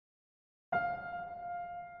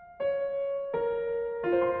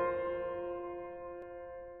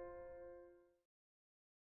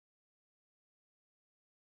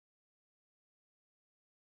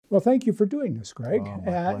Well, thank you for doing this, Greg. Oh, my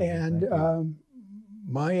pleasure. And Thank you.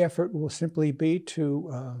 my effort will simply be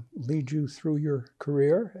to lead you through your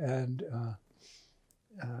career and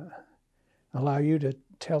allow you to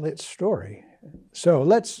tell its story. So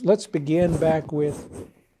let's begin back with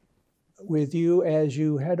you as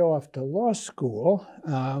you head off to law school,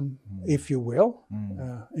 if you will.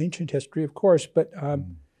 Ancient history, of course, but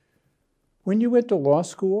when you went to law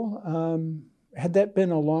school, had that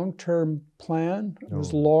been a long-term plan? No.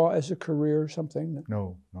 Was law as a career something?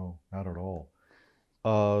 No, not at all.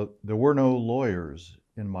 There were no lawyers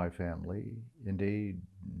in my family. Indeed,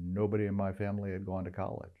 nobody in my family had gone to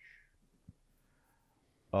college.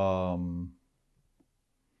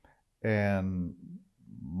 And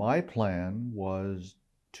my plan was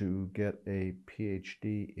to get a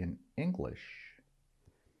PhD in English,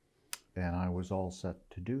 and I was all set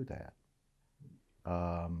to do that.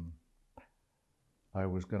 I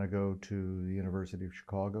was going to go to the University of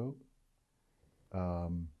Chicago.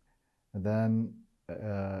 And then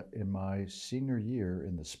in my senior year,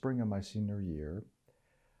 in the spring of my senior year,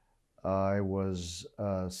 I was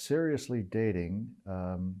seriously dating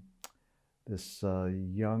this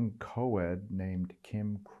young co-ed named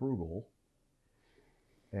Kim Krugel.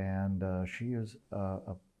 And she is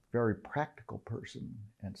a very practical person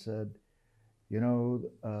and said, you know,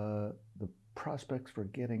 the prospects for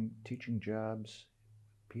getting teaching jobs,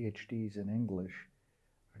 PhDs in English,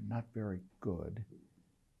 are not very good.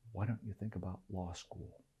 Why don't you think about law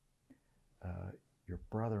school? Your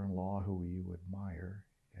brother-in-law, who you admire,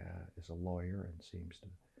 is a lawyer and seems to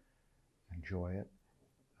enjoy it.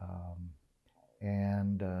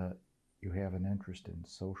 And you have an interest in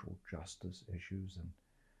social justice issues, and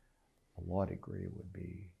a law degree would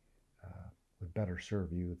better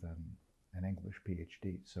serve you than an English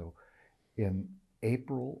PhD. So in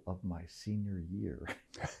April of my senior year,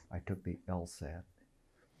 I took the LSAT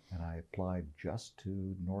and I applied just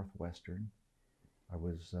to Northwestern. I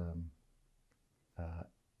was a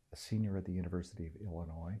senior at the University of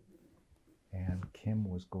Illinois, and Kim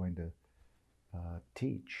was going to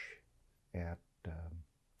teach at,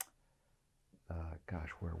 gosh,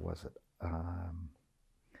 where was it?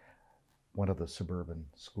 One of the suburban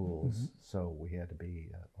schools, so we had to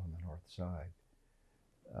be on the north side.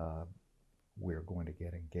 We were going to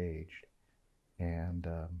get engaged, and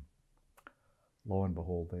lo and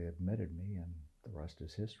behold, they admitted me, and the rest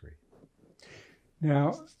is history.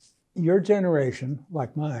 Now, your generation,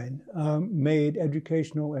 like mine, made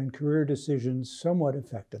educational and career decisions somewhat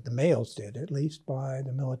affected, the males did, at least, by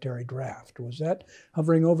the military draft. Was that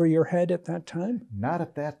hovering over your head at that time? Not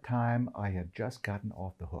at that time. I had just gotten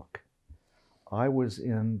off the hook. I was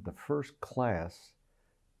in the first class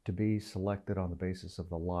to be selected on the basis of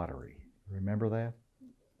the lottery. Remember that?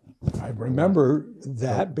 I remember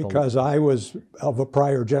that because I was of a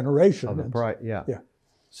prior generation. Of the yeah.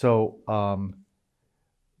 So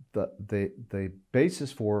the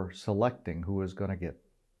basis for selecting who was going to get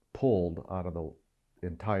pulled out of the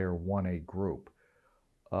entire 1A group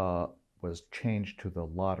was changed to the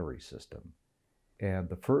lottery system. And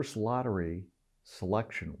the first lottery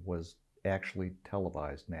selection was actually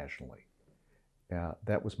televised nationally.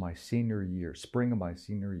 That was my senior year, spring of my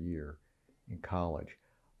senior year in college.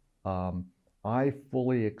 I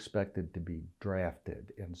fully expected to be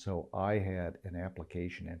drafted, and so I had an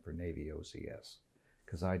application in for Navy OCS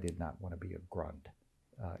because I did not want to be a grunt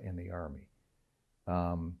in the Army.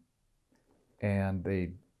 And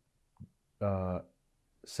they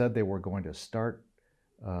said they were going to start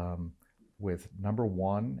with number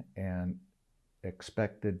 1 and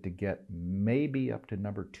expected to get maybe up to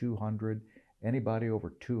number 200. Anybody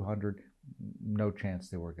over 200, no chance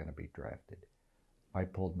they were going to be drafted. I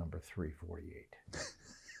pulled number 348.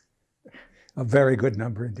 A very good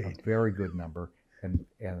number indeed. A very good number. And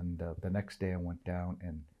the next day I went down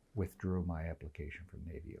and withdrew my application for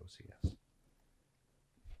Navy OCS.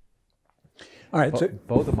 All right. So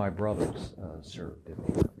both of my brothers served in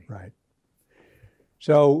the Army. Right.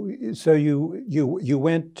 So you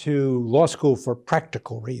went to law school for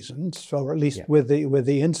practical reasons, or at least with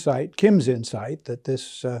the insight, Kim's insight, that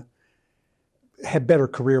this had better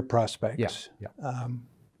career prospects than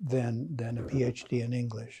a PhD in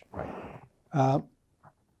English. Right.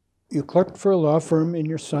 You clerked for a law firm in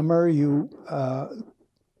your summer. You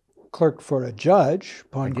clerked for a judge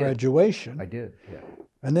upon graduation. I did, yeah.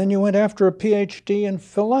 And then you went after a PhD in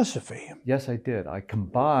philosophy. Yes, I did. I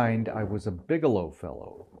was a Bigelow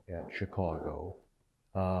Fellow at Chicago,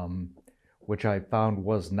 which I found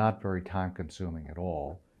was not very time-consuming at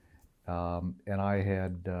all. And I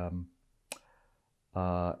had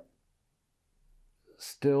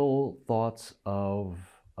still thoughts of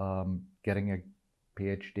getting a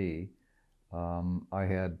PhD. I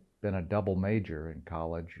had been a double major in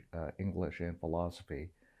college, English and philosophy,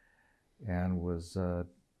 and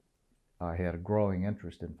I had a growing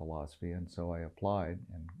interest in philosophy, and so I applied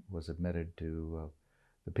and was admitted to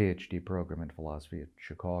the PhD program in philosophy at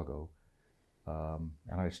Chicago, and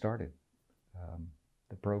I started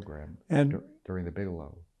the program during the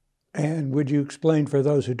Bigelow. And would you explain for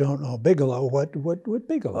those who don't know Bigelow what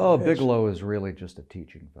Bigelow is? Bigelow is really just a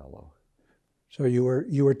teaching fellow. So you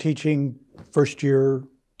were teaching first-year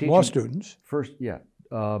law students.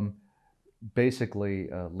 Basically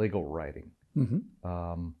legal writing.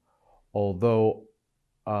 Mm-hmm. Although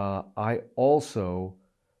I also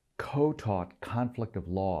co-taught conflict of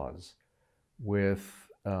laws with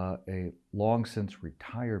a long since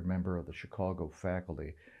retired member of the Chicago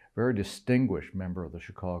faculty, very distinguished member of the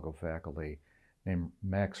Chicago faculty named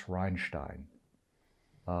Max Reinstein.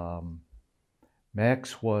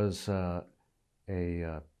 Max was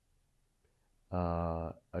a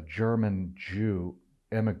German Jew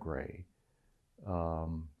emigre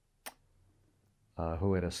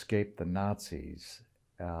who had escaped the Nazis,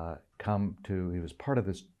 he was part of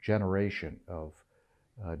this generation of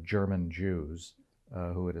German Jews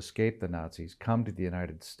who had escaped the Nazis, come to the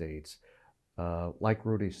United States, like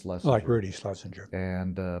Rudy Schlesinger.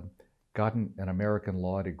 And gotten an American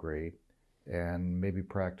law degree and maybe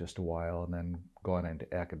practiced a while and then gone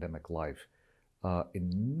into academic life.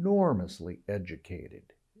 Enormously educated.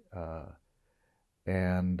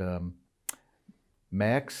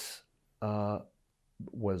 Max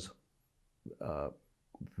was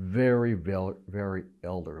very, very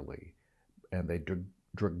elderly, and they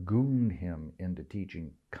dragooned him into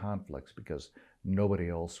teaching conflicts because nobody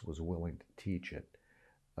else was willing to teach it.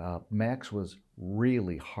 Max was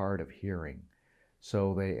really hard of hearing,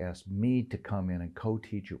 so they asked me to come in and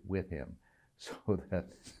co-teach it with him so that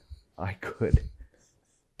I could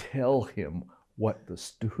tell him what the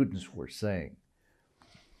students were saying.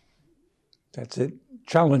 That's a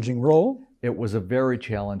challenging role. It was a very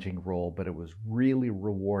challenging role, but it was really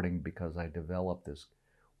rewarding because I developed this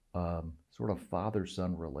sort of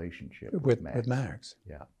father-son relationship with Max.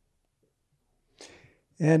 Yeah.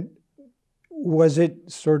 And was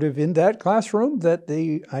it sort of in that classroom that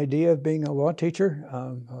the idea of being a law teacher,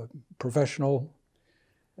 a professional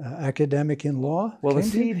academic in law? Well, the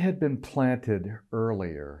seed had been planted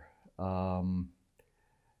earlier.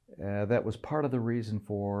 That was part of the reason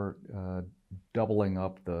for doubling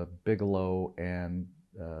up the Bigelow and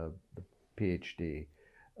the PhD.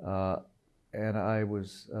 And I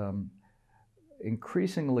was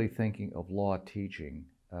increasingly thinking of law teaching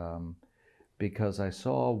because I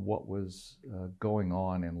saw what was going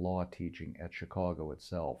on in law teaching at Chicago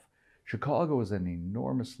itself. Chicago is an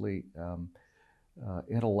enormously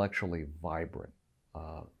intellectually vibrant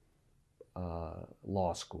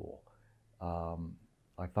law school.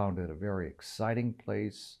 I found it a very exciting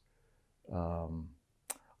place.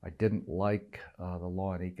 I didn't like the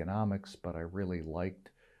law and economics, but I really liked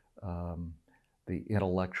the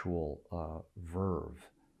intellectual verve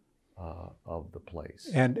of the place.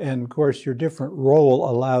 And of course, your different role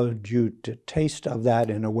allowed you to taste of that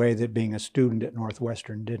in a way that being a student at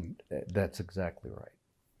Northwestern didn't. That's exactly right.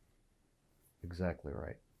 Exactly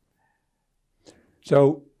right.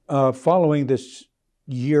 So following this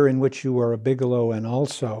year in which you were a Bigelow and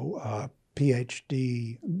also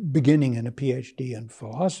PhD, beginning in a PhD in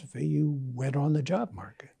philosophy, you went on the job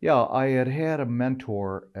market. Yeah, I had a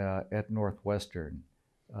mentor at Northwestern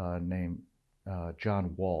named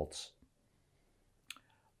John Waltz,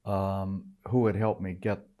 who had helped me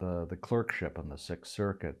get the clerkship on the Sixth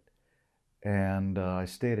Circuit. And I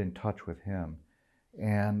stayed in touch with him.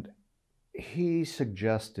 And he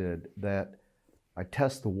suggested that I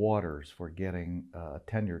test the waters for getting a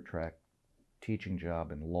tenure-track teaching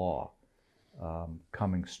job in law,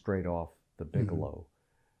 coming straight off the Bigelow.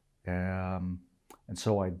 Mm-hmm. And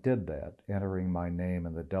so I did that, entering my name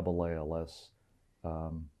in the AALS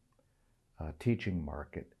teaching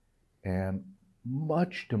market. And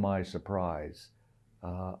much to my surprise,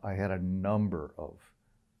 I had a number of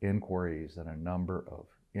inquiries and a number of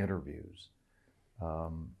interviews.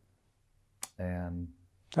 And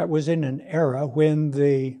that was in an era when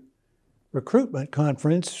the recruitment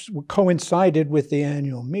conference coincided with the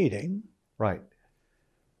annual meeting. Right.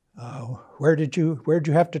 Where did you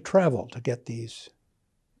have to travel to get these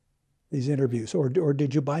interviews, or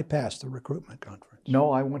did you bypass the recruitment conference?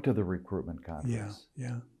 No, I went to the recruitment conference.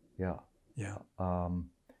 Yeah.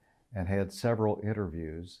 And had several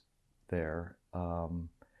interviews there, and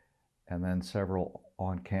then several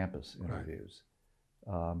on-campus interviews.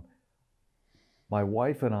 Right. My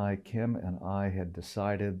wife and I, Kim and I, had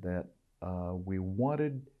decided that we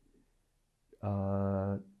wanted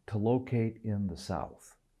to locate in the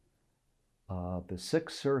South. The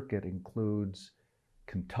Sixth Circuit includes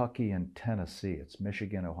Kentucky and Tennessee. It's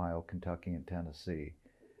Michigan, Ohio, Kentucky, and Tennessee.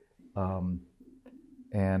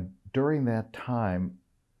 And during that time,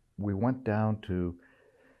 we went down to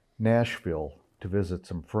Nashville to visit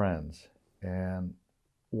some friends and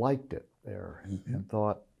liked it there, and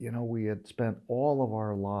thought, you know, we had spent all of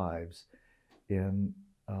our lives in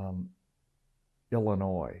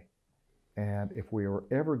Illinois, and if we were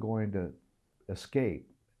ever going to escape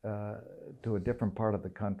to a different part of the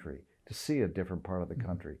country, to see a different part of the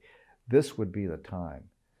country, this would be the time.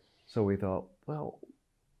 So we thought, well,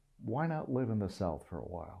 why not live in the South for a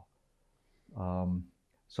while?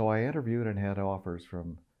 So I interviewed and had offers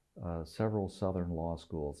from several Southern law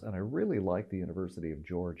schools, and I really liked the University of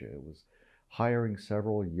Georgia. It was hiring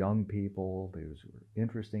several young people. These were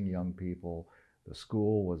interesting young people. The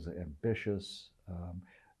school was ambitious.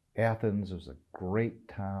 Athens was a great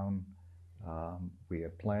town. We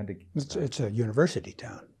had planned to... It's a university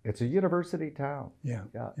town. It's a university town. Yeah.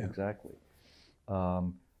 Yeah, exactly.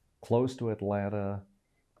 Close to Atlanta.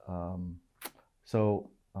 So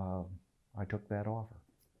I took that offer.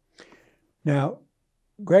 Now,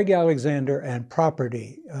 Greg Alexander and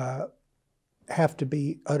property have to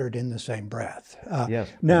be uttered in the same breath. Yes.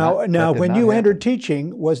 Now, when you happen. entered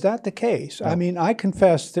teaching, was that the case? No. I mean, I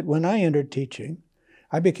confess that when I entered teaching,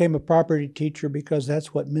 I became a property teacher because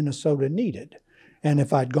that's what Minnesota needed. And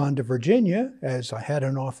if I'd gone to Virginia, as I had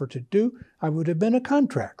an offer to do, I would have been a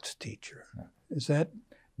contracts teacher. Yeah. Is that?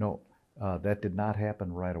 No, that did not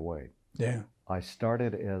happen right away. Yeah. I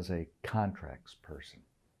started as a contracts person.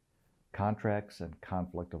 Contracts and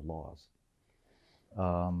conflict of laws.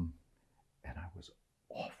 And I was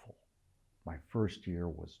awful. My first year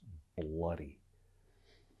was bloody.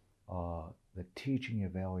 The teaching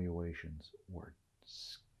evaluations were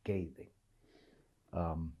scathing.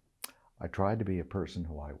 I tried to be a person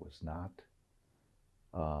who I was not.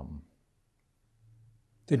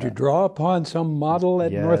 Did you draw upon some model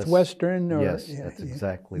at Northwestern? Or, yes, that's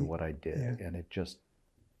exactly what I did. Yeah. And it just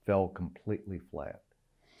fell completely flat.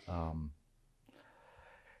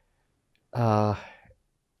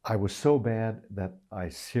 I was so bad that I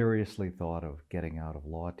seriously thought of getting out of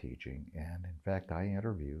law teaching. And in fact, I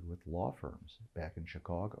interviewed with law firms back in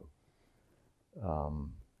Chicago.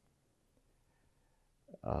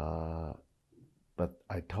 But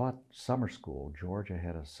I taught summer school. Georgia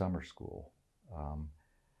had a summer school.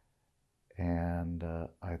 And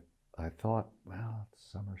I thought, well,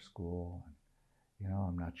 it's summer school. You know,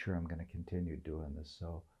 I'm not sure I'm going to continue doing this.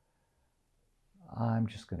 So I'm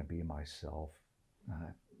just going to be myself.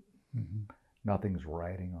 Nothing's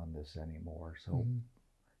writing on this anymore. So,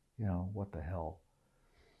 you know, what the hell?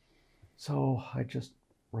 So I just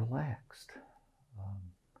relaxed.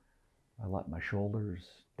 I let my shoulders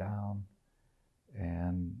down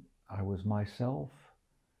and I was myself.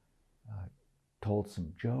 I told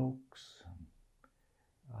some jokes.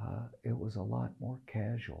 It was a lot more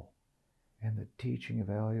casual. And the teaching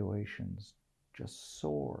evaluations just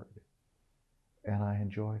soared. And I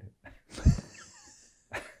enjoyed it.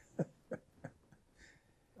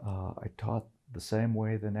 I taught the same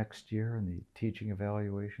way the next year, and the teaching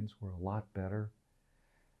evaluations were a lot better.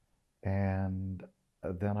 And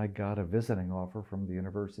then I got a visiting offer from the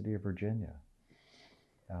University of Virginia,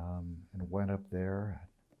 and went up there,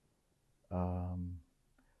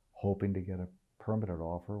 hoping to get a permanent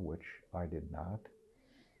offer, which I did not.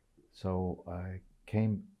 So I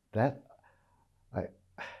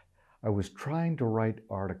was trying to write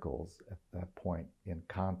articles at that point in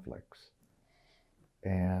conflicts,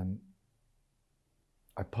 and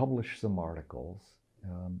I published some articles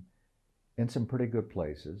in some pretty good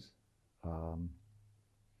places,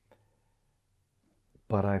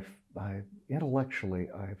 but I intellectually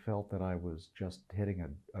I felt that I was just hitting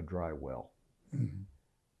a dry well.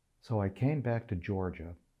 So I came back to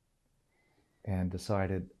Georgia and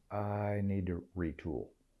decided I need to retool.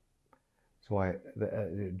 So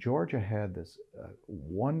Georgia had this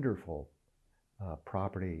wonderful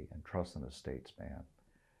property and trust and estates man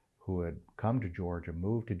who had come to Georgia,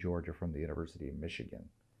 moved to Georgia from the University of Michigan.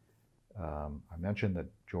 I mentioned that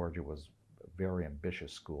Georgia was a very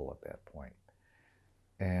ambitious school at that point.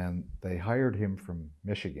 And they hired him from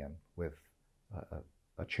Michigan with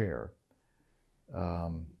a chair.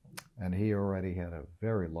 And he already had a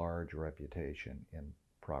very large reputation in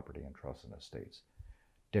property and trust and estates,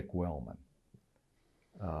 Dick Wellman.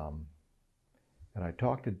 And I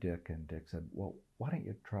talked to Dick, and Dick said, well, why don't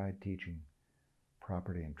you try teaching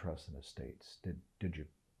property and trust and estates? Did you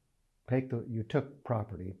take you took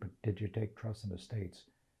property, but did you take trust and estates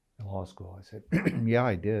law school? I said, yeah,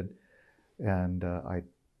 I did. And I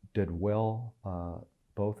did well,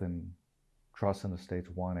 both in Trust and Estates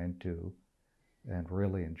 1 and 2, and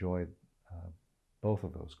really enjoyed both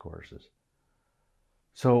of those courses.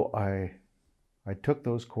 So I took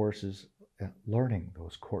those courses, learning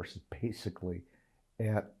those courses basically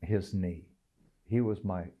at his knee. He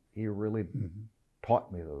really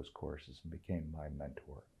taught me those courses and became my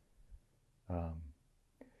mentor.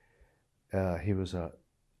 He was a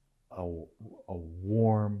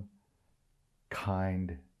warm,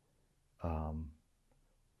 kind,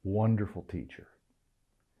 wonderful teacher,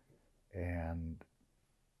 and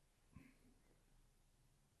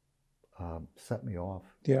set me off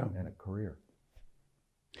in a career.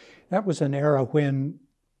 That was an era when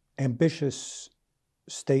ambitious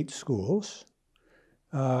state schools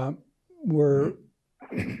were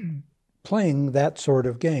playing that sort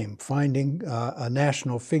of game, finding a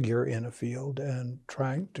national figure in a field and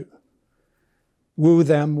trying to woo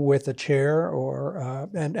them with a chair or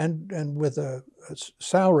and with a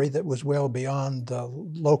salary that was well beyond the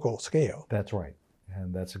local scale. That's right,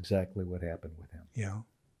 and that's exactly what happened with him. Yeah.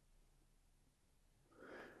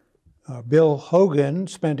 Bill Hogan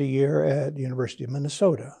spent a year at the University of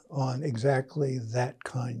Minnesota on exactly that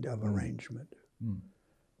kind of arrangement.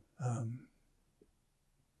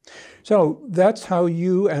 So that's how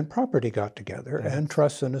you and property got together, and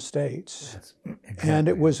Trusts and Estates. Exactly. And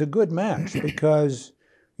it was a good match because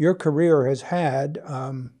your career has had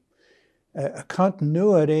a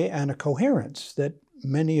continuity and a coherence that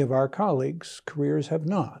many of our colleagues' careers have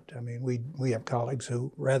not. I mean, we have colleagues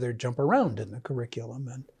who rather jump around in the curriculum,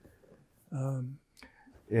 and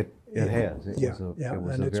it has. It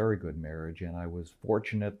was a very good marriage, and I was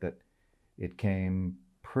fortunate that it came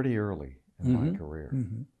pretty early in my career.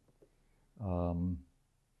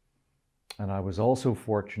 And I was also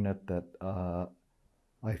fortunate that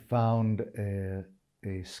I found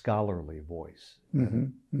a scholarly voice at a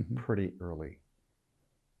pretty early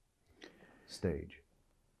stage.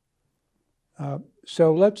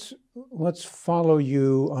 So let's follow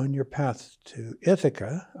you on your path to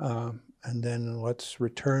Ithaca, and then let's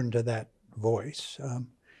return to that voice.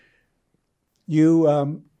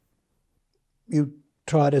 You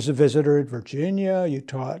taught as a visitor at Virginia. You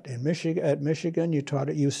taught in Michigan. You taught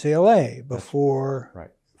at UCLA before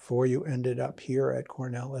you ended up here at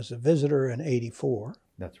Cornell as a visitor in '84.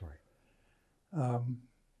 That's right.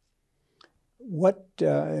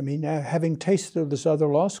 Having tasted those other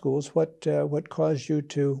law schools, what caused you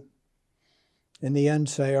to, in the end,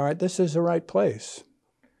 say, all right, this is the right place?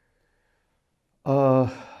 A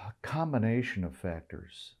combination of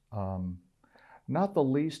factors, not the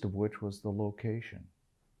least of which was the location.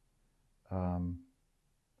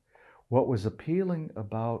 What was appealing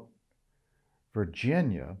about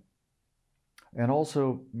Virginia and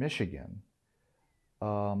also Michigan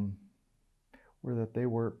were that they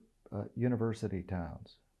were university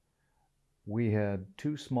towns. We had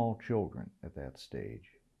 2 small children at that stage,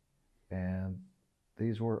 and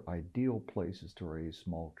these were ideal places to raise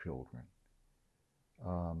small children.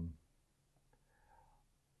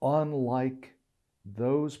 Unlike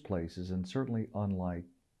those places, and certainly unlike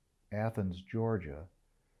Athens, Georgia,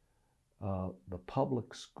 the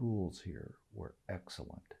public schools here were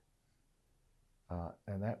excellent.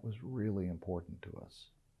 And that was really important to us.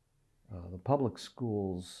 The public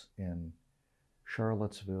schools in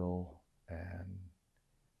Charlottesville and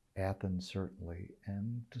Athens, certainly,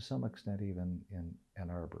 and to some extent even in Ann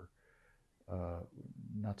Arbor,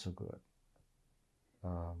 not so good.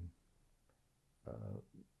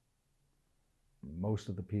 Most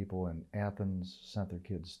of the people in Athens sent their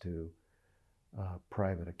kids to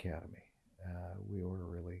private academy. We were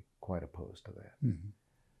really quite opposed to that.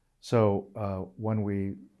 So when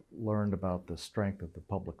we learned about the strength of the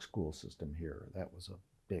public school system here, that was a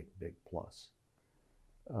big, big plus.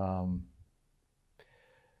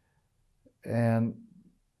 And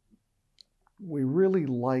we really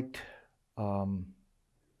liked the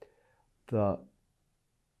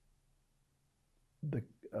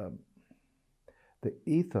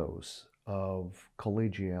ethos of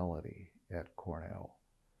collegiality at Cornell,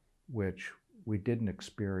 which we didn't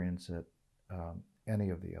experience at any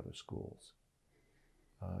of the other schools.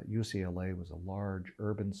 UCLA was a large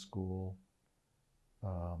urban school.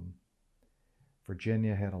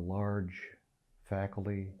 Virginia had a large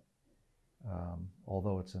faculty.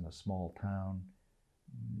 Although it's in a small town,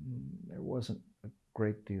 there wasn't a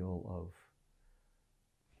great deal of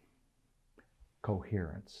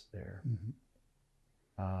coherence there.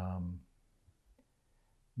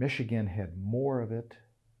 Michigan had more of it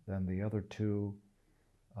than the other 2,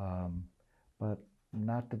 but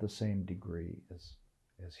not to the same degree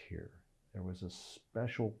as here. There was a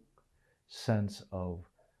special sense of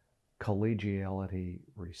collegiality,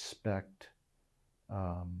 respect,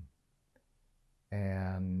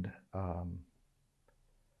 and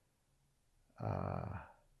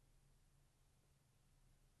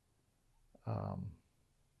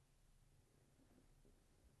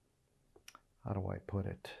how do I put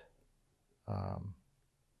it?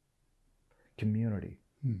 Community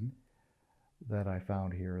that I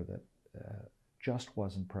found here that just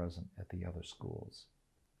wasn't present at the other schools.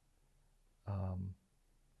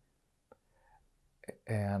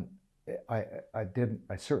 And I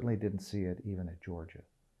certainly didn't see it even at Georgia.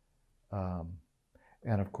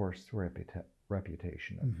 And of course, the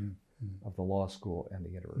reputation of the law school and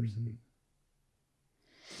the university.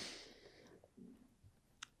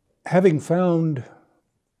 Having found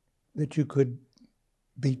that you could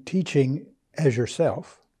be teaching as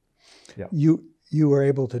yourself, yeah. you were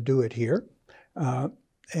able to do it here.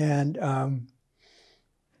 And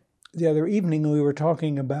the other evening we were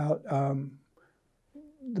talking about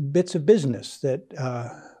the bits of business that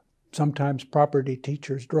sometimes property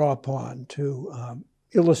teachers draw upon to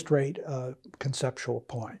illustrate a conceptual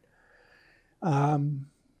point.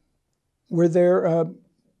 Were there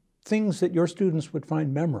things that your students would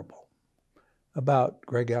find memorable about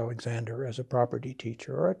Greg Alexander as a property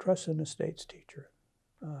teacher or a trust and estates teacher?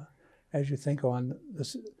 As you think on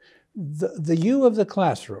this, the you of the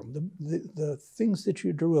classroom, the things that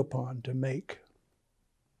you drew upon to make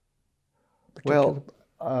particular...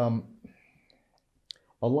 Well,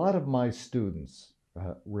 a lot of my students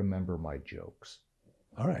remember my jokes.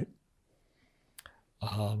 All right.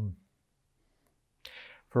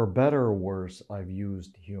 For better or worse, I've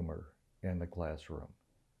used humor in the classroom.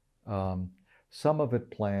 Some of it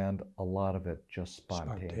planned, a lot of it just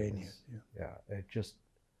spontaneous. Yeah, it just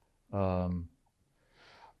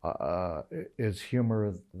is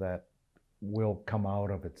humor that will come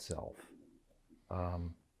out of itself.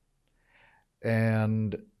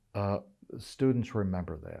 And students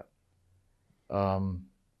remember that.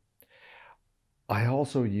 I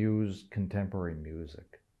also use contemporary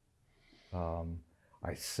music.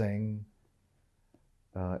 I sing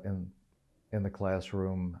in the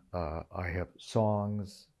classroom. I have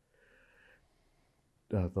songs,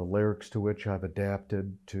 the lyrics to which I've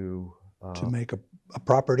adapted to make a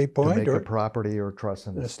property point, to make or a property or trust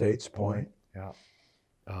and estates point. Yeah,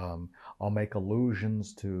 I'll make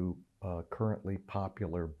allusions to currently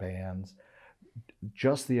popular bands.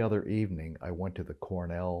 Just the other evening, I went to the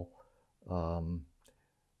Cornell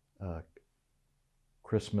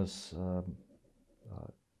Christmas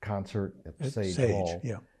concert at Sage Hall.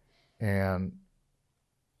 Yeah. And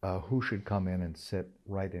who should come in and sit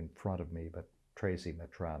right in front of me but Tracy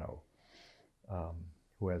Metrano,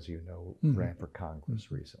 who, as you know, ran for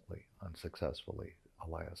Congress recently, unsuccessfully,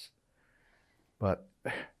 alas. But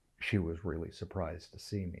she was really surprised to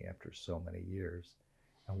see me after so many years.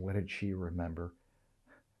 And what did she remember?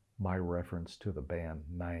 My reference to the band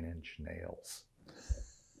 9 Inch Nails.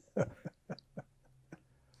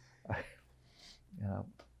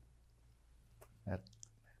 That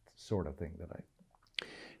sort of thing that I...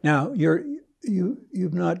 Now,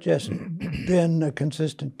 you've not just been a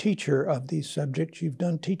consistent teacher of these subjects, you've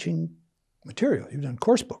done teaching material. You've done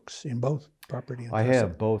course books in both property and I trust.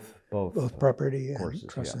 have both Property courses, and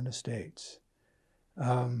trust yeah. and estates.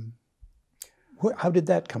 How did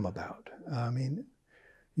that come about? I mean,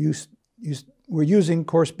 you were using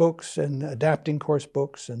course books and adapting course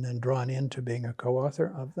books and then drawn into being a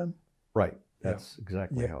co-author of them? Right. That's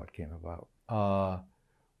exactly how it came about.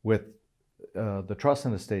 With the Trust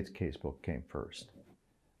and Estates casebook came first.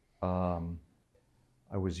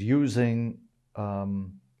 I was using the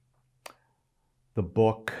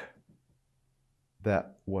book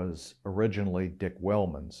that was originally Dick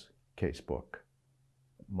Wellman's casebook,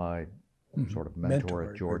 my sort of mentor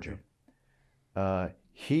at Georgia.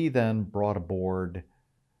 He then brought aboard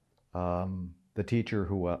the teacher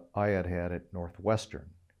who I had at Northwestern,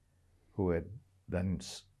 who had then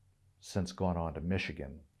since gone on to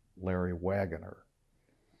Michigan, Larry Wagoner.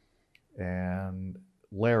 And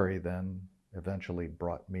Larry then eventually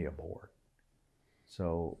brought me aboard.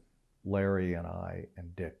 So Larry and I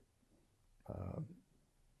and Dick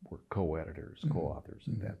were co-editors, co-authors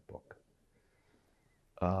of that book.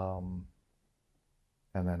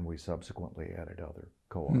 And then we subsequently added other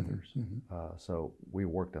co-authors. So we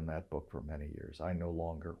worked on that book for many years. I no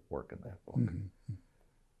longer work in that book.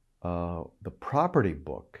 The property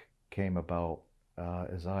book came about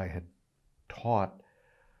as I had taught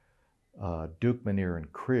Duke, Manier,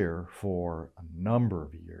 and Creer for a number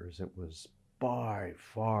of years. It was by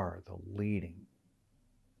far the leading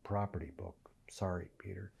property book, sorry,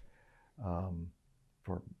 Peter,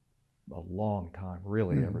 for a long time,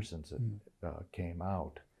 really ever since it came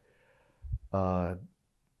out.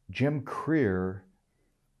 Jim Creer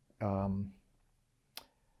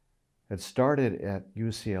had started at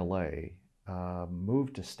UCLA,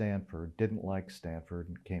 moved to Stanford, didn't like Stanford,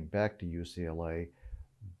 and came back to UCLA.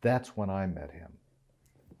 That's when I met him.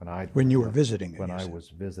 When you were visiting at When I was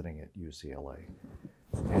visiting at UCLA.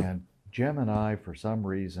 And Jim and I, for some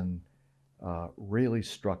reason, really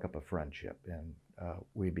struck up a friendship, and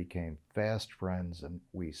we became fast friends, and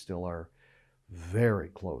we still are very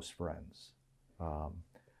close friends.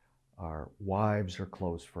 Our wives are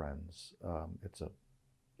close friends.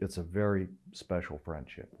 It's a very special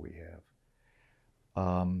friendship we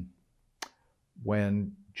have.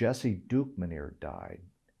 When Jesse Duke-Manier died,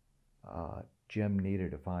 Jim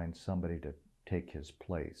needed to find somebody to take his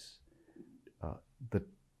place. The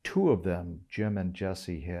two of them, Jim and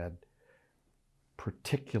Jesse, had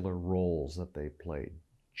particular roles that they played.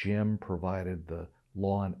 Jim provided the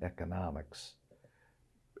law and economics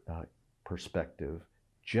perspective.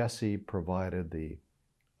 Jesse provided the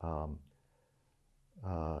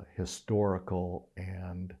historical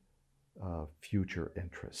and future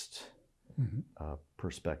interests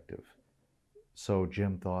perspective. So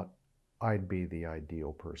Jim thought I'd be the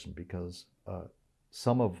ideal person because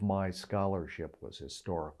some of my scholarship was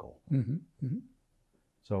historical.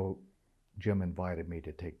 So Jim invited me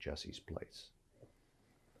to take Jesse's place.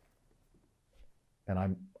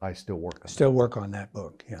 And I still work on that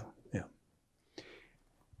book, yeah.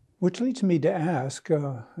 Which leads me to ask,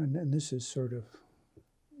 and this is sort of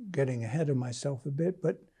getting ahead of myself a bit,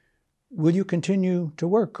 but will you continue to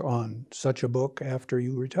work on such a book after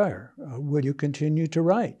you retire? Will you continue to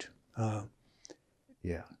write?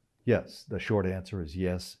 Yes. The short answer is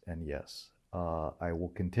yes and yes. I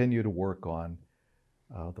will continue to work on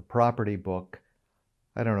the property book.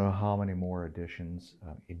 I don't know how many more editions.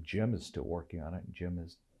 Jim is still working on it. Jim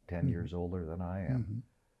is 10 years older than I am.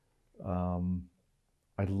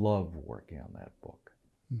 I love working on that book.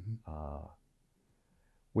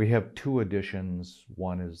 We have two editions.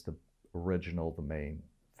 One is the original, the main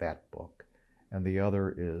fat book, and the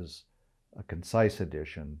other is a concise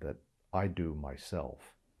edition that I do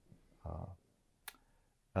myself.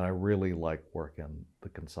 And I really like working the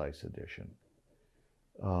concise edition.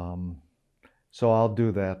 So I'll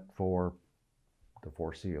do that for the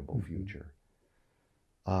foreseeable future.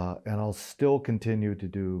 And I'll still continue to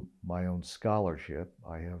do my own scholarship.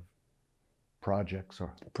 I have projects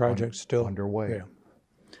still underway.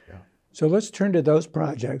 Yeah. So let's turn to those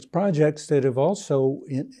projects that have also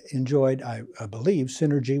enjoyed, I believe,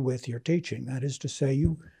 synergy with your teaching. That is to say,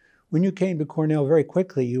 when you came to Cornell very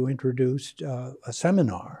quickly, you introduced a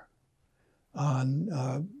seminar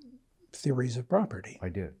on theories of property. I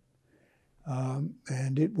did.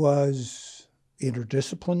 And it was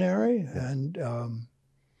interdisciplinary and,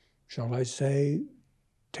 shall I say,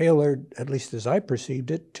 tailored, at least as I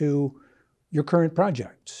perceived it, to your current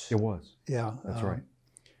projects. It was. Yeah. That's right.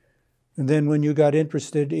 And then when you got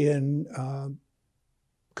interested in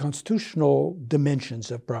constitutional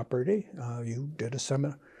dimensions of property, you did a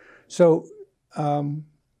seminar. So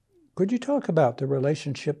could you talk about the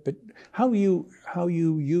relationship, how you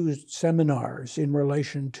used seminars in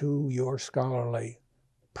relation to your scholarly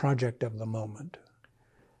project of the moment?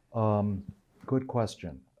 Good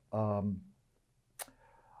question.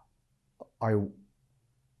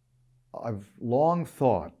 I've long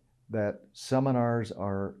thought that seminars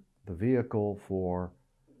are the vehicle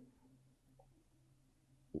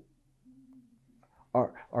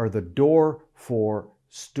are the door for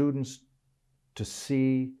students to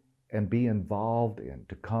see and be involved in,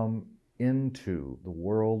 to come into the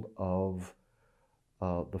world of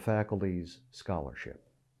the faculty's scholarship.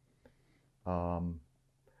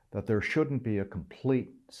 That there shouldn't be a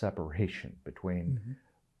complete separation between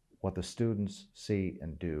what the students see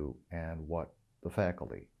and do and what the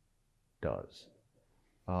faculty does.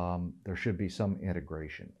 There should be some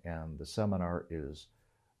integration, and the seminar is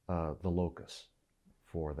the locus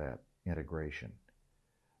for that integration.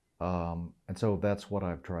 And so that's what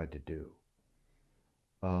I've tried to do.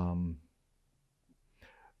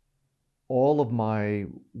 All of my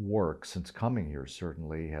work since coming here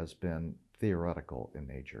certainly has been theoretical in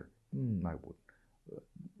nature. I would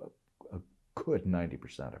a good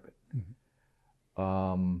 90% of it.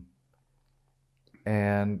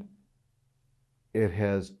 And it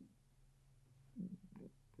has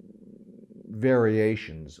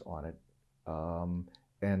variations on it.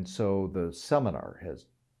 And so the seminar has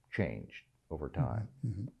changed over time.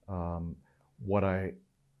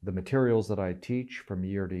 The materials that I teach from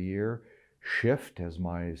year to year shift as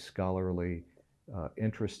my scholarly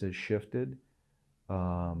interest has shifted.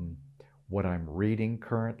 What I'm reading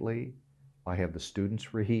currently, I have the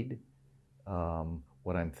students read.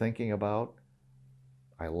 What I'm thinking about,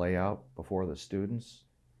 I lay out before the students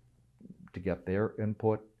to get their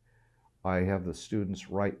input. I have the students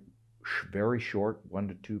write very short 1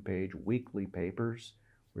 to 2 page weekly papers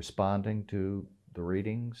responding to the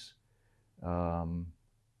readings. And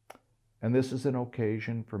this is an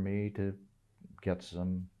occasion for me to get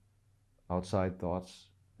some outside thoughts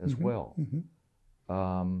as well.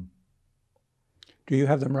 Do you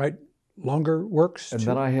have them write longer works? And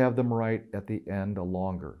then I have them write at the end a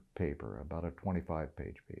longer paper, about a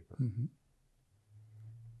 25-page paper.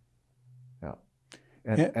 Yeah.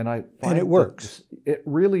 And I find it works. It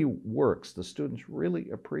really works. The students really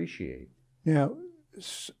appreciate. Now,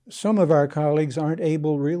 some of our colleagues aren't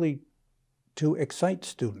able really to excite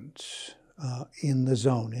students in the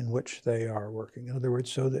zone in which they are working. In other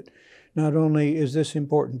words, so that not only is this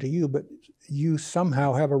important to you, but you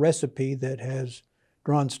somehow have a recipe that has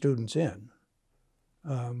drawn students in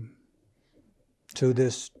to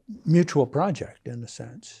this mutual project, in a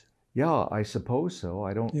sense. Yeah, I suppose so.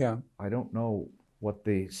 I don't know what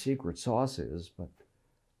the secret sauce is, but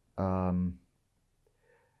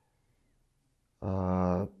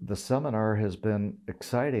the seminar has been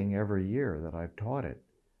exciting every year that I've taught it.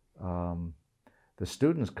 The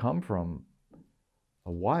students come from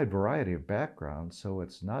a wide variety of backgrounds, so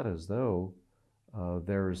it's not as though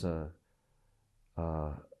there's a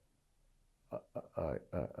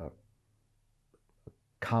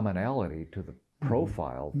commonality to the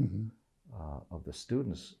profile of the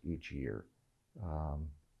students each year.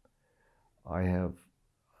 I have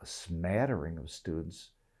a smattering of students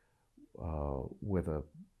with a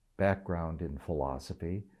background in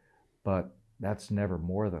philosophy, but that's never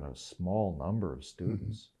more than a small number of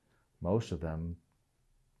students. Most of them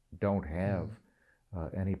don't have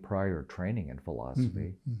any prior training in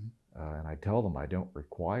philosophy, and I tell them I don't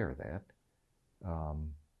require that.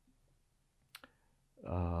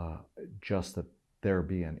 Just that there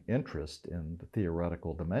be an interest in the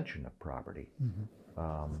theoretical dimension of property.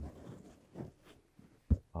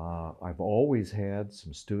 I've always had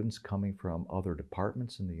some students coming from other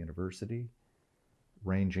departments in the university,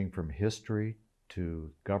 ranging from history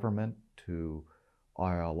to government to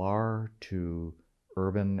ILR to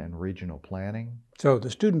urban and regional planning. So the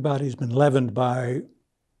student body's been leavened by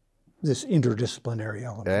this interdisciplinary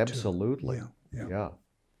element. Absolutely. Yeah.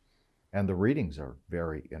 And the readings are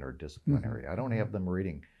very interdisciplinary. I don't have them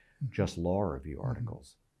reading just law review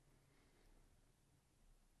articles.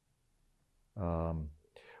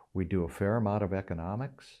 We do a fair amount of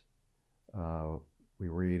economics. We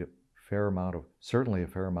read certainly a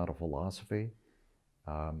fair amount of philosophy,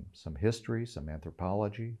 some history, some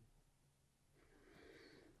anthropology.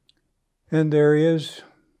 And there is,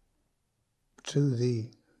 to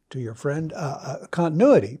your friend, a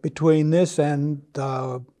continuity between this and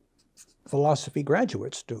philosophy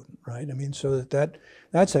graduate student, right? I mean, so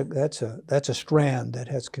that's a strand that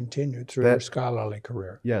has continued through your scholarly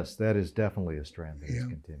career. Yes, that is definitely a strand that has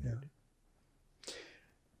continued.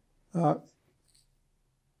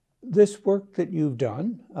 This work that you've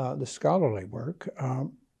done, the scholarly work,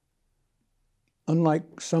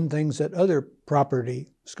 unlike some things that other property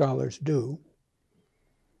scholars do,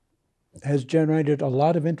 has generated a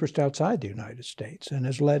lot of interest outside the United States and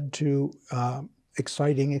has led to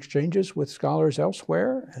exciting exchanges with scholars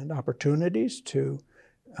elsewhere and opportunities to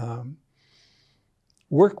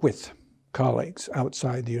work with colleagues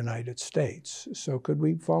outside the United States. So could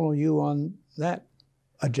we follow you on that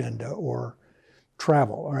agenda or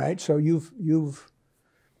travel? All right. So you've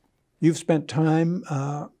spent time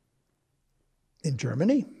in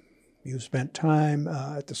Germany. You've spent time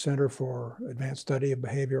at the Center for Advanced Study of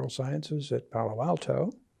Behavioral Sciences at Palo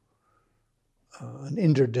Alto, an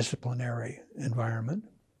interdisciplinary environment,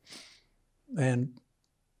 and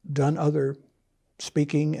done other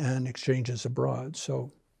speaking and exchanges abroad.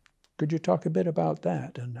 So could you talk a bit about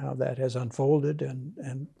that and how that has unfolded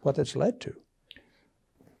and what it's led to?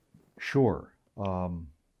 Sure.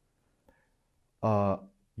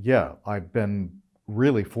 Yeah, I've been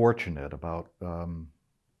really fortunate about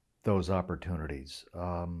those opportunities.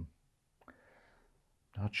 Not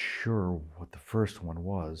sure what the first one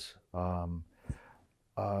was.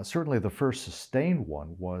 Certainly the first sustained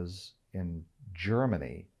one was in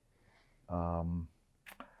Germany.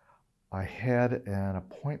 I had an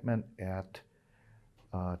appointment at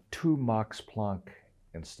 2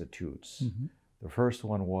 Max-Planck-Institutes. The first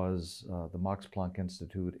one was the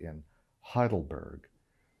Max-Planck-Institute in Heidelberg,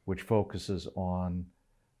 which focuses on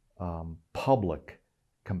public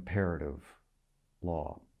comparative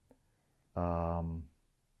law. And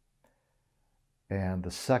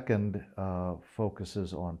the second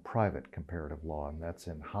focuses on private comparative law, and that's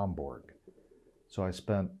in Hamburg. So I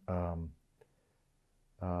spent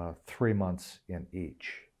 3 months in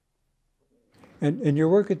each. And your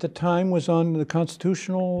work at the time was on the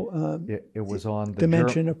constitutional It was on the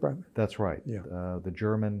dimension of private. That's right. Yeah. The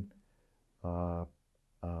German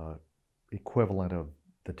equivalent of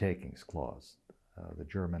the Takings Clause, the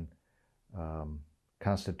German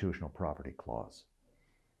constitutional property clause.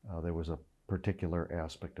 There was a particular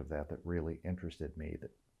aspect of that that really interested me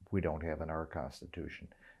that we don't have in our Constitution,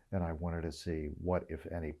 and I wanted to see what, if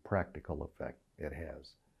any, practical effect it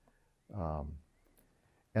has.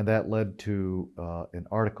 And that led to an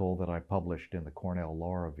article that I published in the Cornell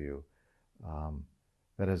Law Review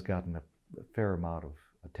that has gotten a fair amount of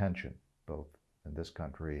attention, both in this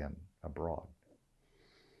country and abroad.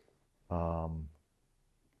 And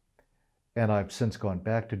I've since gone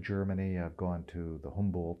back to Germany. I've gone to the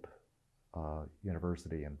Humboldt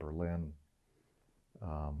University in Berlin.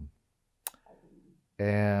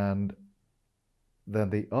 And then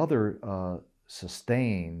the other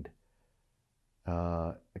sustained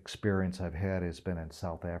experience I've had has been in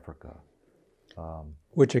South Africa.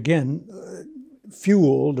 Which again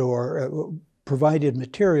fueled or provided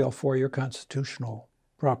material for your constitutional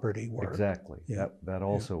property work. Exactly. Yeah. That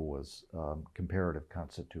also was comparative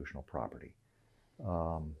constitutional property.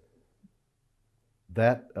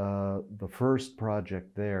 The first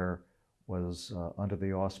project there was under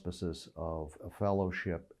the auspices of a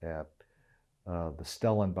fellowship at the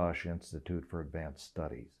Stellenbosch Institute for Advanced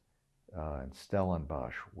Studies in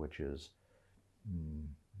Stellenbosch, which is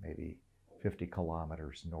maybe 50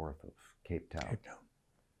 kilometers north of Cape Town.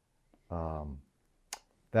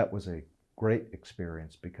 That was a great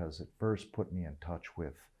experience because it first put me in touch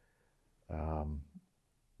with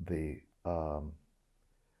the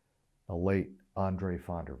late Andre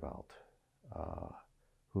van der Walt,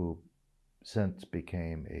 who since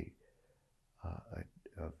became a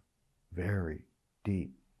very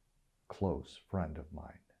deep, close friend of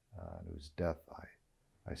mine, whose death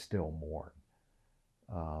I still mourn.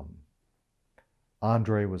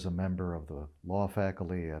 Andre was a member of the law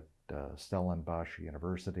faculty at Stellenbosch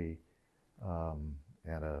University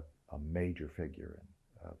and a major figure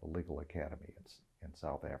in the legal academy in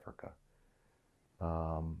South Africa.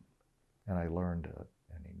 And I learned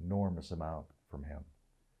an enormous amount from him.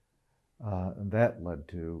 And that led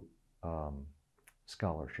to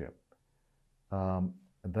scholarship. And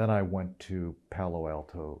then I went to Palo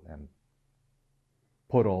Alto and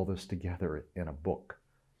put all this together in a book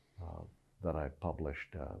that I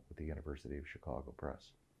published with the University of Chicago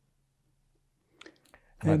Press.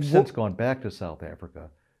 And I've since gone back to South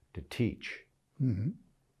Africa to teach. Mm-hmm.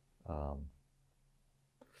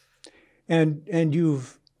 And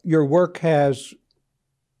your work has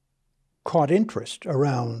caught interest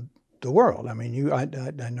around the world. I mean, I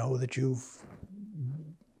know that you've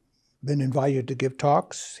been invited to give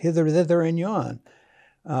talks hither, thither, and yon,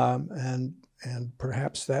 and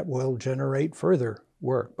perhaps that will generate further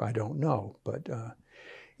work. I don't know, but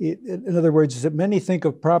in other words, that many think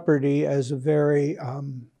of property as a very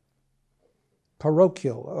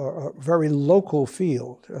parochial or very local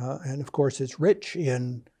field, and of course, it's rich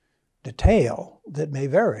in detail that may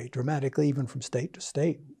vary dramatically even from state to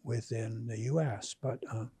state within the U.S. But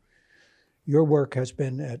your work has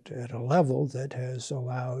been at a level that has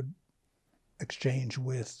allowed exchange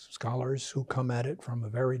with scholars who come at it from a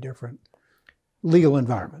very different legal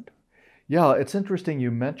environment. Yeah, it's interesting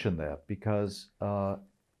you mentioned that because,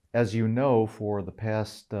 as you know, for the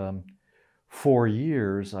past 4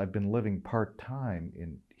 years, I've been living part-time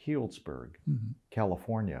in Healdsburg, mm-hmm.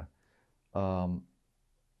 California,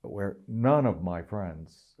 where none of my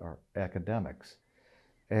friends are academics.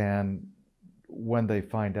 And when they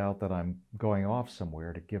find out that I'm going off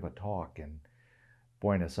somewhere to give a talk in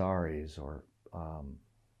Buenos Aires or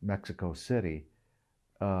Mexico City,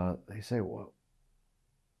 they say, well,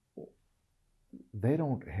 they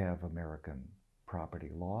don't have American property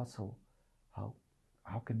law, so how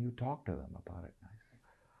can you talk to them about it? And I say,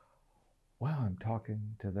 well, I'm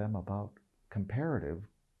talking to them about comparative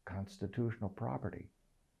constitutional property.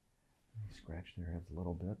 They scratch their heads a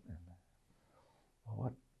little bit, and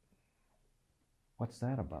well, what's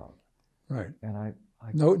that about? Right. And I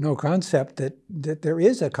no concept that there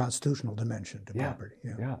is a constitutional dimension to property.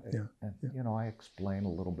 Yeah. And you know, I explain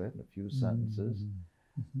a little bit in a few sentences,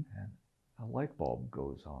 mm-hmm. and a light bulb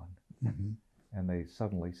goes on, mm-hmm. and they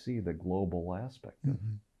suddenly see the global aspect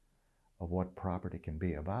mm-hmm. of what property can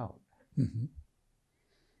be about. Mm-hmm.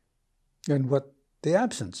 And what the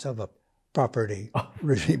absence of a property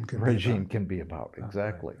regime can be about. Can be about,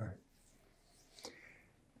 exactly. Right.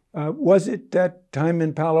 Was it that time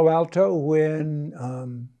in Palo Alto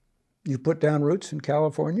when you put down roots in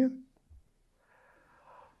California?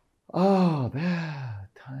 Oh, that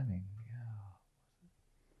timing, yeah.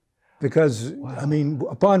 Because, Wow. I mean,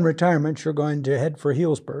 upon retirement, you're going to head for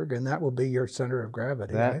Healdsburg, and that will be your center of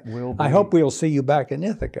gravity. That will be. I hope we'll see you back in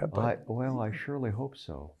Ithaca. But, Well, I surely hope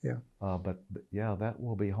so. Yeah. But yeah, that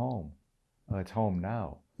will be home. It's home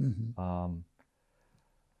now. Mm-hmm.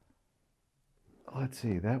 Let's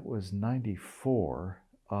see, that was 94.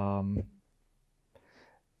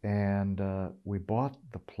 And we bought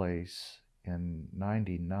the place in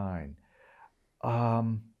 99.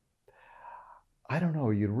 I don't know,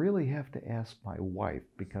 you'd really have to ask my wife,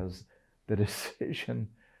 because the decision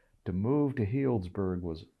to move to Healdsburg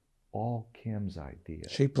was all Kim's idea.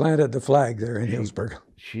 She planted the flag there in Healdsburg.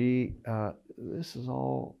 This is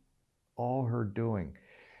all her doing.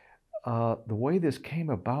 The way this came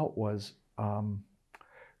about was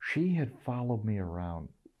she had followed me around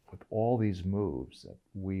with all these moves that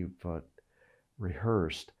we've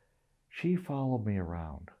rehearsed. She followed me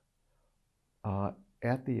around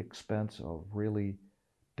at the expense of really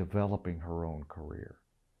developing her own career.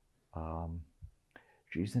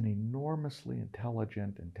 She's an enormously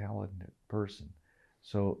intelligent and talented person,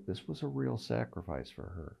 so this was a real sacrifice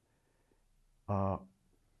for her.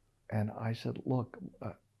 And I said, look,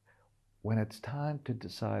 when it's time to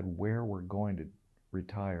decide where we're going to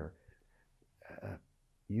retire,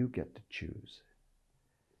 you get to choose.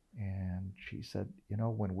 And she said, you know,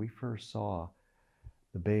 when we first saw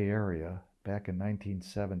the Bay Area back in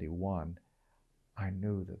 1971, I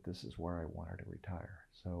knew that this is where I wanted to retire.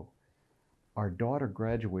 So our daughter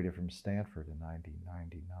graduated from Stanford in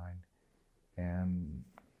 1999, and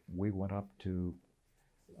we went up to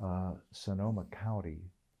Sonoma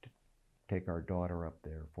County to take our daughter up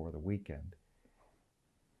there for the weekend,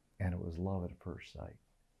 and it was love at first sight.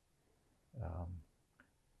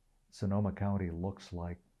 Sonoma County looks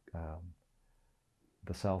like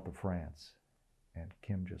the south of France, and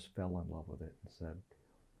Kim just fell in love with it and said,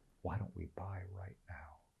 why don't we buy right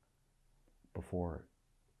now before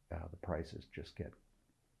the prices just get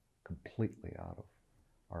completely out of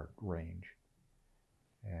our range.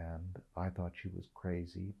 And I thought she was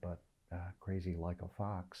crazy, but crazy like a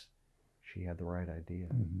fox. She had the right idea.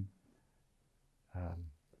 Mm-hmm.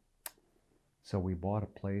 So we bought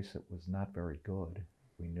a place that was not very good.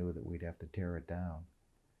 We knew that we'd have to tear it down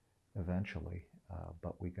eventually,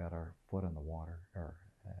 but we got our foot in the water,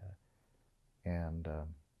 and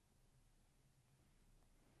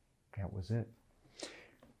that was it.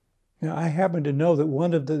 Now, I happen to know that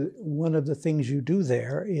one of the things you do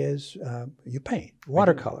there is you paint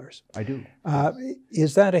watercolors. I do.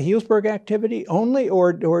 Is that a Healdsburg activity only,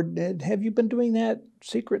 or have you been doing that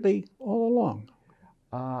secretly all along?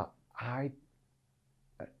 I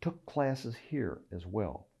took classes here as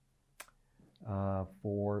well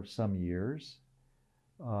for some years.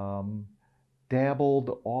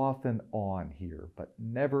 Dabbled off and on here, but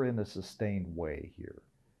never in a sustained way here.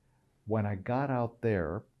 When I got out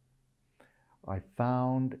there, I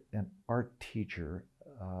found an art teacher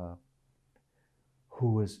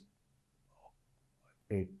who was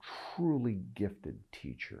a truly gifted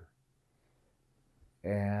teacher.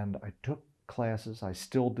 And I took classes, I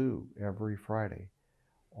still do, every Friday,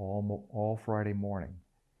 all Friday morning.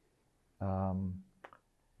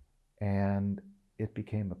 And it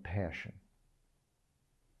became a passion.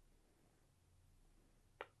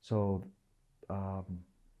 So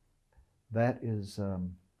that is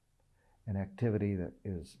an activity that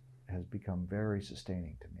has become very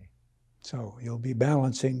sustaining to me. So you'll be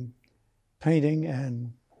balancing painting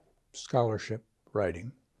and scholarship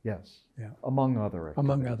writing. Yes. Yeah. Among other activities.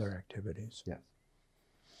 Among other activities. Yes.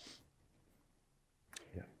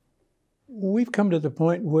 Yeah. We've come to the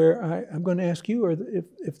point where I'm going to ask you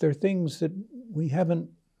if there are things that we haven't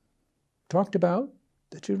talked about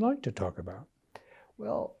that you'd like to talk about.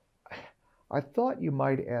 Well, I thought you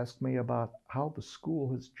might ask me about how the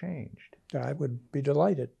school has changed. I would be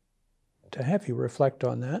delighted to have you reflect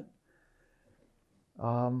on that.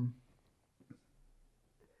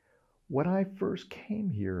 When I first came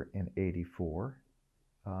here in '84,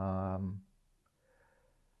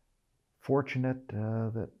 fortunate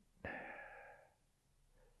that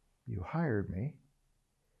you hired me,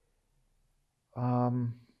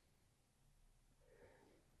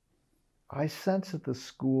 I sensed that the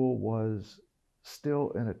school was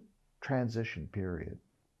still in a transition period,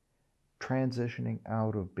 transitioning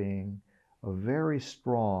out of being a very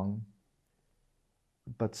strong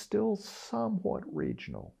but still somewhat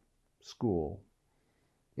regional school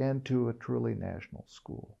into a truly national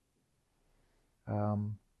school.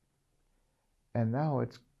 And now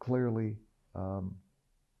it's clearly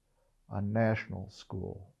a national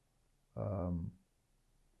school,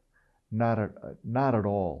 not at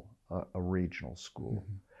all a regional school.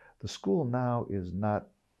 Mm-hmm. The school now is not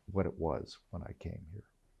what it was when I came here.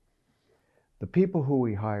 The people who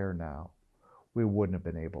we hire now, we wouldn't have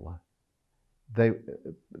been able to.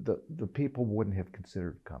 The people wouldn't have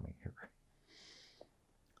considered coming here.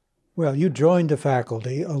 Well, you joined the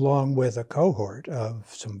faculty along with a cohort of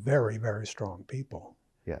some very, very strong people.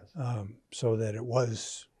 Yes. So that it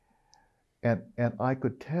was. And I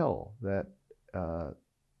could tell that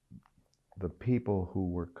the people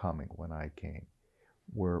who were coming when I came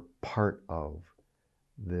were part of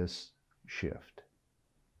this shift.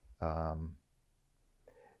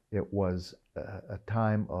 It was a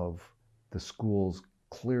time of the schools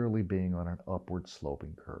clearly being on an upward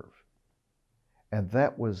sloping curve. And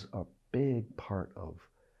that was a big part of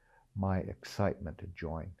my excitement to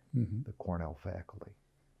join Mm-hmm. the Cornell faculty.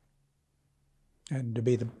 And to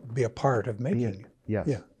be a part of making it. Yes.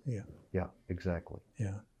 Yeah. Yeah, exactly.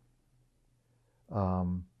 Yeah.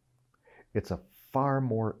 It's a far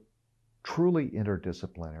more truly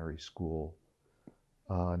interdisciplinary school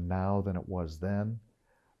now than it was then.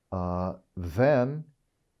 Then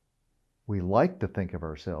we like to think of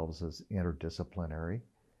ourselves as interdisciplinary,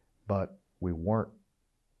 but we weren't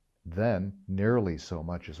then nearly so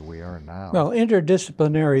much as we are now. Well,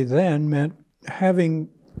 interdisciplinary then meant having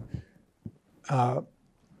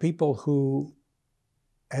people who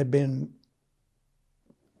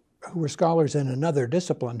were scholars in another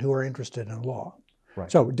discipline who are interested in law.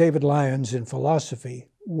 Right. So David Lyons in philosophy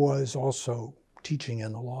was also teaching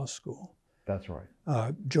in the law school. That's right.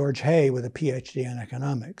 George Hay with a PhD in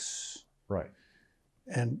economics, Right.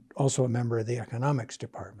 and also a member of the economics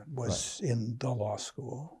department, was in the law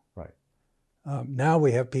school. Right. Now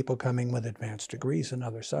we have people coming with advanced degrees in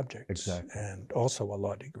other subjects. Exactly. And also a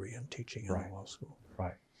law degree in teaching in Right. the law school.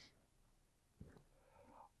 Right.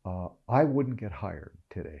 I wouldn't get hired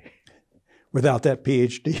today. Without that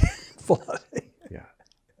PhD in philosophy. Yeah.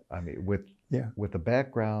 I mean, with Yeah. the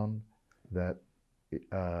background that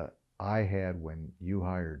I had when you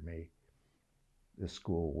hired me, the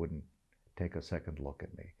school wouldn't take a second look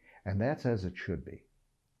at me. And that's as it should be.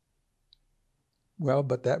 Well,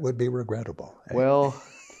 but that would be regrettable. Well,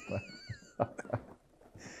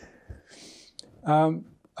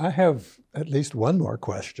 I have at least one more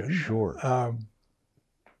question. sure.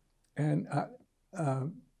 And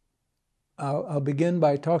I'll begin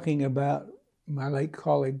by talking about my late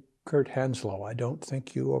colleague, Kurt Henslow. I don't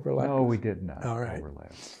think you overlapped. No, we did not All right.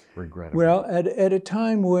 overlap, regrettably. Well, at a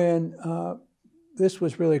time when this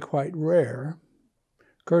was really quite rare,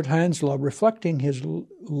 Kurt Henslow, reflecting his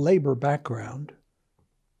labor background,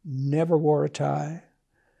 never wore a tie,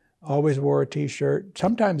 always wore a T-shirt.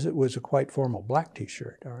 Sometimes it was a quite formal black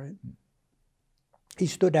T-shirt, all right? He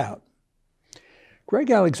stood out. Greg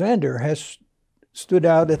Alexander has stood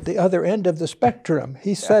out at the other end of the spectrum.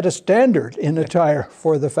 He set a standard in attire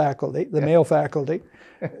for the faculty, the male faculty,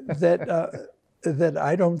 that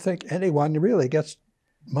I don't think anyone really gets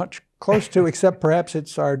much close to, except perhaps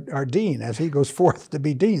it's our dean, as he goes forth to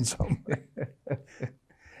be dean somewhere.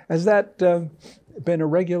 Has that been a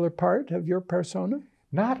regular part of your persona?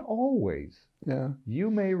 Not always. Yeah.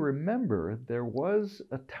 You may remember there was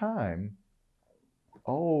a time,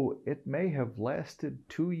 it may have lasted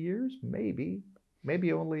 2 years, maybe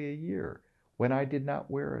only a year, when I did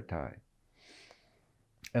not wear a tie.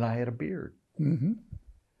 And I had a beard. Mm-hmm.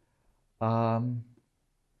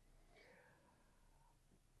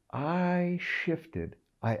 I shifted.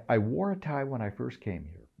 I wore a tie when I first came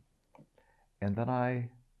here. And then I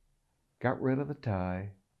got rid of the tie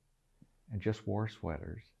and just wore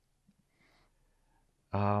sweaters.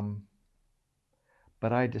 But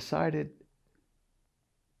I decided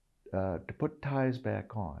to put ties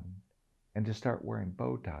back on and to start wearing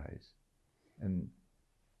bow ties and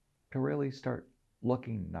to really start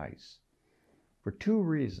looking nice for 2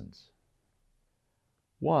 reasons.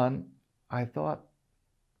 One, I thought,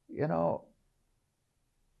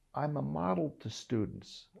 I'm a model to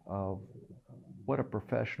students of what a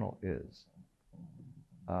professional is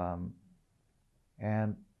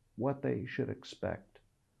and what they should expect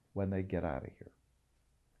when they get out of here.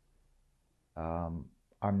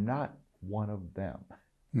 I'm not one of them,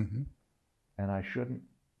 Mm-hmm. and I shouldn't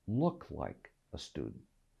look like a student.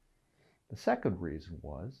 The second reason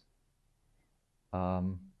was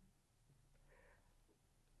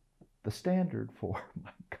the standard for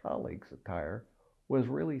my colleagues' attire was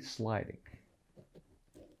really sliding.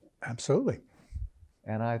 Absolutely.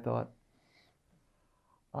 And I thought,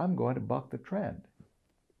 I'm going to buck the trend.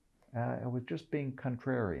 I was just being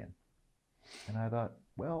contrarian. And I thought,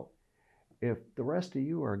 well, if the rest of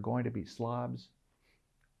you are going to be slobs,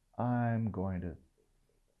 I'm going to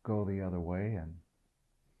go the other way and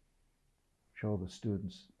show the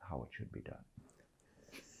students how it should be done.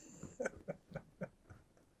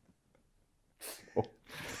 So,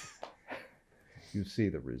 you see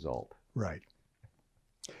the result. Right.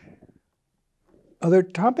 Other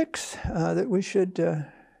topics that we should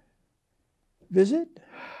visit?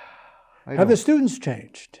 Have the students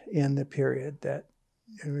changed in the period that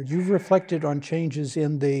you've reflected on changes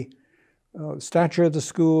in the stature of the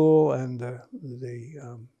school and the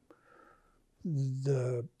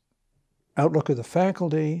outlook of the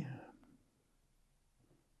faculty?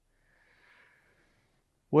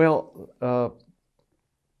 Well, the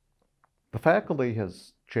faculty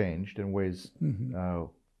has changed in ways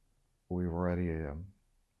we've already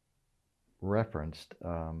referenced.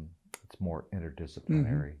 It's more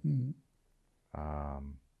interdisciplinary.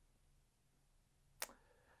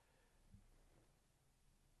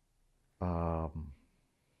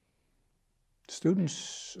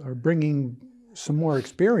 Students are bringing some more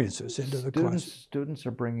experiences into the class. Students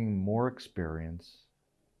are bringing more experience.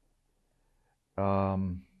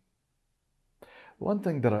 One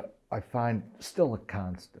thing that I find still a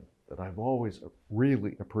constant that I've always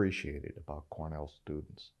really appreciated about Cornell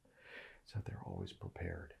students is that they're always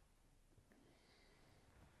prepared.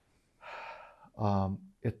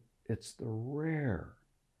 It's the rare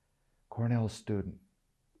Cornell student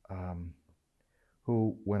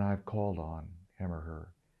who, when I've called on him or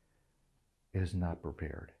her, is not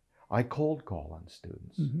prepared. I cold call on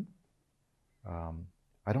students. I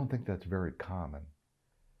don't think that's very common,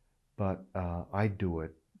 but I do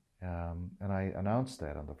it, and I announce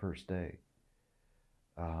that on the first day.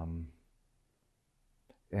 And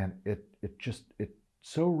it's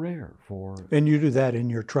so rare for. And you do that in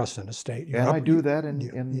your trust and estate. And I do that in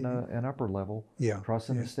an upper level trust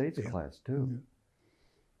and estates class too.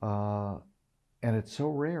 And it's so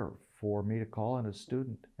rare for me to call in a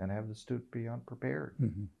student and have the student be unprepared.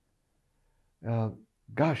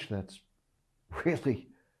 Gosh, that's really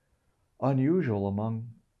unusual among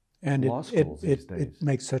law schools these days. It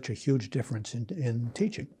makes such a huge difference in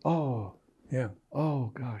teaching. Oh. Yeah. Oh,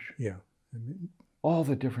 gosh. Yeah. All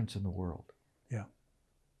the difference in the world. Yeah.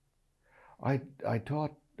 I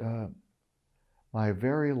taught my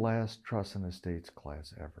very last trust and estates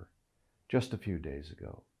class ever, just a few days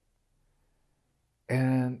ago.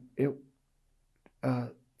 And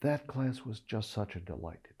that class was just such a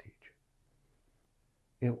delight to teach.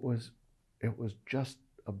 It was just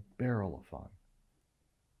a barrel of fun.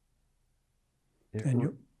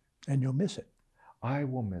 And you'll miss it. I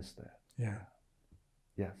will miss that. Yeah.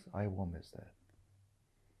 Yes, I will miss that.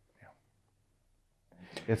 Yeah.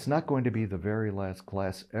 It's not going to be the very last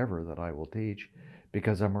class ever that I will teach,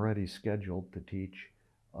 because I'm already scheduled to teach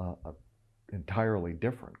an entirely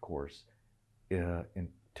different course in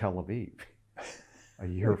Tel Aviv a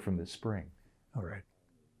year from this spring. All right.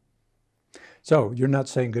 So you're not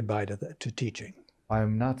saying goodbye to teaching?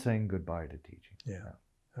 I'm not saying goodbye to teaching. Yeah.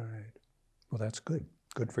 No. All right. Well, that's good.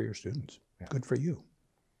 Good for your students. Yeah. Good for you.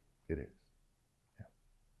 It is. Yeah.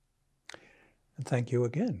 And thank you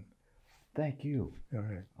again. Thank you. All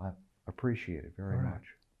right. I appreciate it very much.